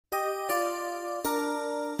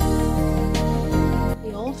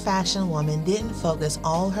old-fashioned woman didn't focus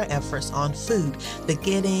all her efforts on food, the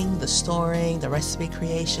getting, the storing, the recipe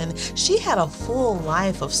creation. She had a full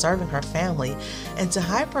life of serving her family, and to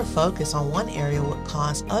hyper-focus on one area would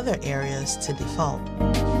cause other areas to default.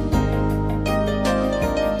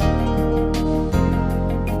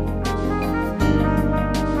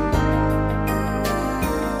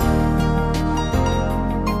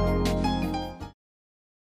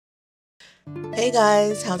 Hey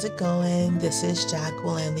guys, how's it going? This is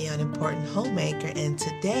Jacqueline, the Unimportant Homemaker, and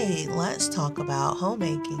today let's talk about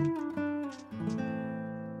homemaking.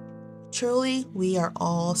 Truly, we are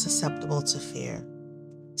all susceptible to fear.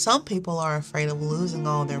 Some people are afraid of losing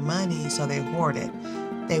all their money, so they hoard it.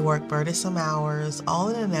 They work burdensome hours, all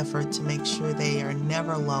in an effort to make sure they are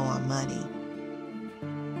never low on money.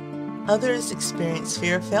 Others experience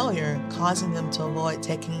fear of failure, causing them to avoid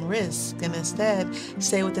taking risks and instead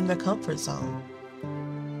stay within their comfort zone.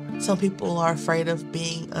 Some people are afraid of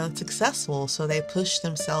being unsuccessful, so they push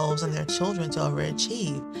themselves and their children to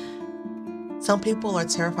overachieve. Some people are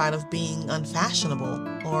terrified of being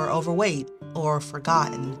unfashionable or overweight or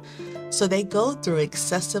forgotten, so they go through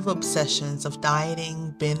excessive obsessions of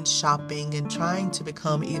dieting, binge shopping, and trying to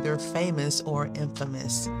become either famous or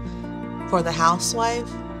infamous. For the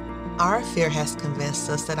housewife, our fear has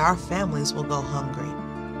convinced us that our families will go hungry.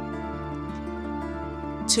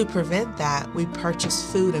 To prevent that, we purchase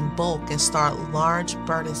food in bulk and start large,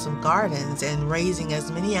 burdensome gardens and raising as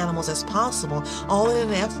many animals as possible, all in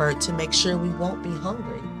an effort to make sure we won't be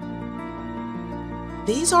hungry.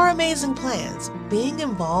 These are amazing plans. Being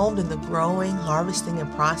involved in the growing, harvesting,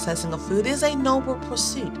 and processing of food is a noble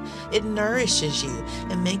pursuit. It nourishes you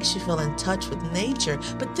and makes you feel in touch with nature,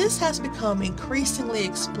 but this has become increasingly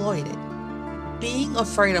exploited. Being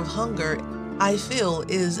afraid of hunger, I feel,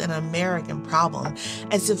 is an American problem,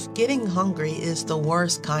 as if getting hungry is the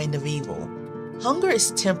worst kind of evil. Hunger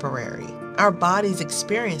is temporary. Our bodies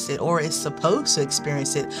experience it, or is supposed to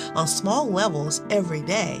experience it, on small levels every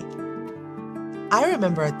day. I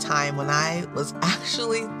remember a time when I was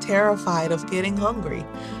actually terrified of getting hungry,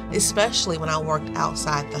 especially when I worked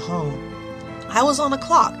outside the home. I was on a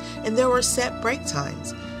clock and there were set break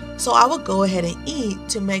times, so I would go ahead and eat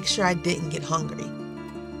to make sure I didn't get hungry.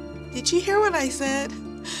 Did you hear what I said?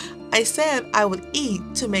 I said I would eat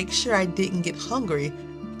to make sure I didn't get hungry.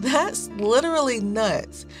 That's literally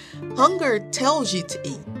nuts. Hunger tells you to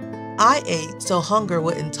eat. I ate so hunger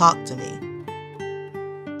wouldn't talk to me.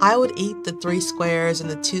 I would eat the 3 squares and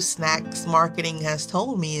the 2 snacks marketing has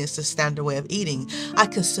told me is the standard way of eating. I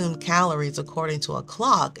consume calories according to a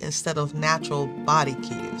clock instead of natural body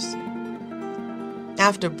cues.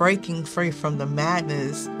 After breaking free from the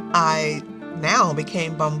madness, I now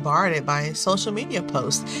became bombarded by social media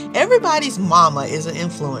posts. Everybody's mama is an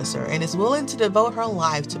influencer and is willing to devote her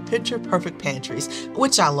life to picture-perfect pantries,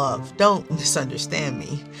 which I love. Don't misunderstand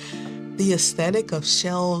me. The aesthetic of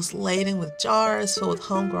shelves laden with jars filled with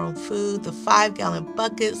homegrown food, the 5-gallon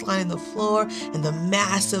buckets lining the floor, and the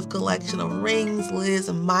massive collection of rings, lids,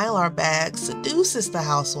 and Mylar bags seduces the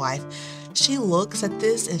housewife. She looks at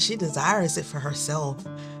this and she desires it for herself.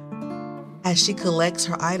 As she collects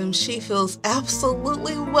her items, she feels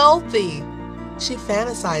absolutely wealthy. She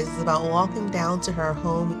fantasizes about walking down to her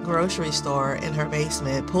home grocery store in her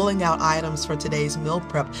basement, pulling out items for today's meal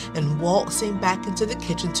prep, and waltzing back into the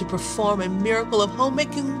kitchen to perform a miracle of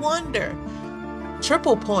homemaking wonder.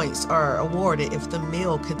 Triple points are awarded if the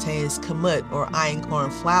meal contains kamut or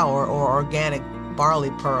einkorn flour or organic barley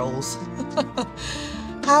pearls.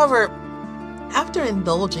 However, after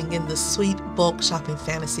indulging in the sweet bulk shopping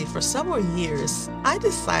fantasy for several years, I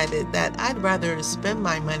decided that I'd rather spend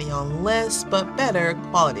my money on less but better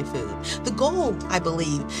quality food. The goal, I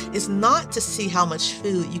believe, is not to see how much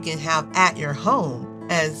food you can have at your home,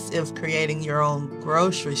 as if creating your own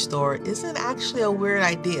grocery store isn't actually a weird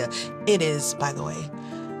idea. It is, by the way.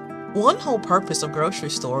 One whole purpose of grocery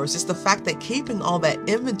stores is the fact that keeping all that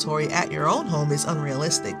inventory at your own home is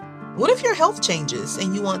unrealistic. What if your health changes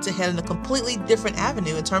and you want to head in a completely different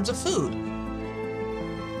avenue in terms of food?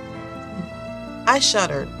 I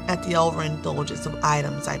shuddered at the overindulgence of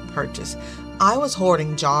items I purchased. I was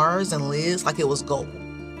hoarding jars and lids like it was gold.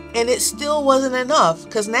 And it still wasn't enough,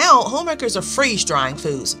 because now homemakers are freeze-drying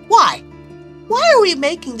foods. Why? Why are we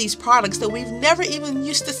making these products that we've never even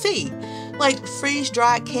used to see? Like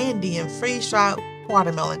freeze-dried candy and freeze-dried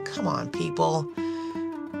watermelon. Come on, people.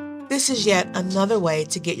 This is yet another way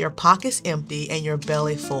to get your pockets empty and your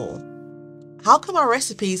belly full. How come our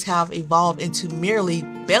recipes have evolved into merely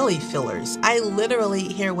belly fillers? I literally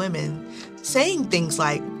hear women saying things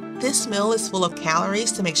like, "This meal is full of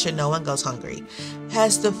calories to make sure no one goes hungry."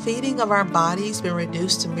 Has the feeding of our bodies been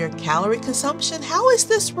reduced to mere calorie consumption? How is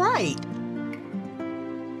this right?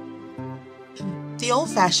 The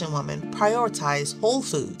old-fashioned woman prioritized whole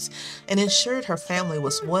foods and ensured her family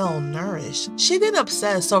was well nourished. She didn't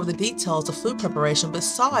obsess over the details of food preparation, but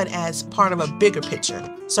saw it as part of a bigger picture,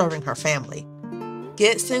 serving her family.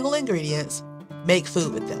 Get single ingredients, make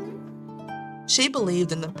food with them. She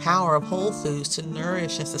believed in the power of whole foods to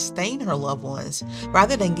nourish and sustain her loved ones.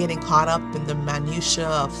 Rather than getting caught up in the minutiae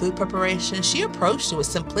of food preparation, she approached it with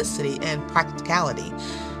simplicity and practicality.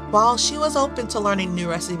 While she was open to learning new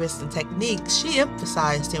recipes and techniques, she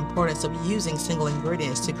emphasized the importance of using single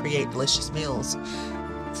ingredients to create delicious meals.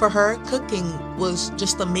 For her, cooking was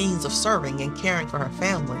just a means of serving and caring for her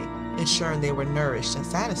family, ensuring they were nourished and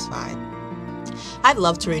satisfied. I'd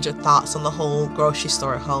love to read your thoughts on the whole grocery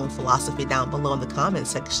store at home philosophy down below in the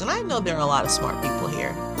comments section. I know there are a lot of smart people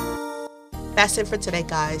here. That's it for today,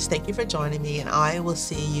 guys. Thank you for joining me, and I will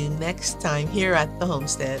see you next time here at the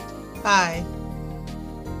homestead. Bye.